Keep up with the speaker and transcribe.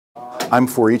I'm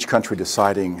for each country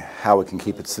deciding how it can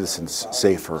keep its citizens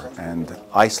safer, and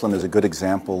Iceland is a good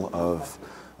example of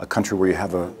a country where you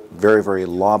have a very, very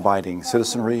law-abiding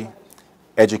citizenry,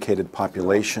 educated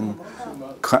population,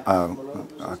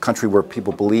 a country where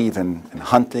people believe in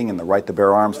hunting and the right to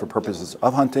bear arms for purposes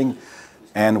of hunting,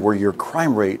 and where your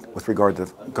crime rate with regard to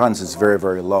guns is very,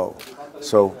 very low.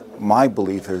 So my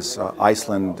belief is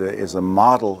Iceland is a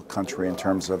model country in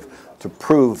terms of to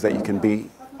prove that you can be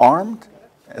armed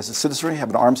as a citizenry, have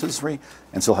an armed citizenry,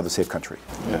 and still have a safe country.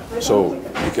 Yeah. So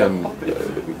we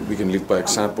can lead by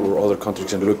example, or other countries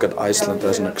can look at Iceland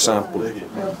as an example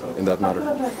in that matter.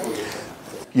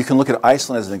 You can look at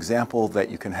Iceland as an example that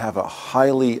you can have a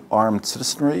highly armed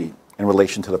citizenry in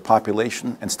relation to the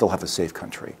population and still have a safe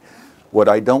country. What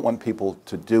I don't want people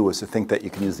to do is to think that you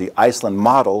can use the Iceland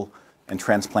model and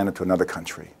transplant it to another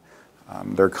country.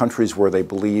 There are countries where they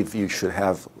believe you should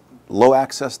have low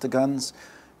access to guns,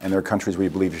 and there are countries where you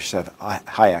believe you should have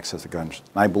high access to guns.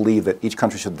 And I believe that each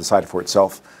country should decide for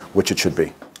itself which it should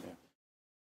be.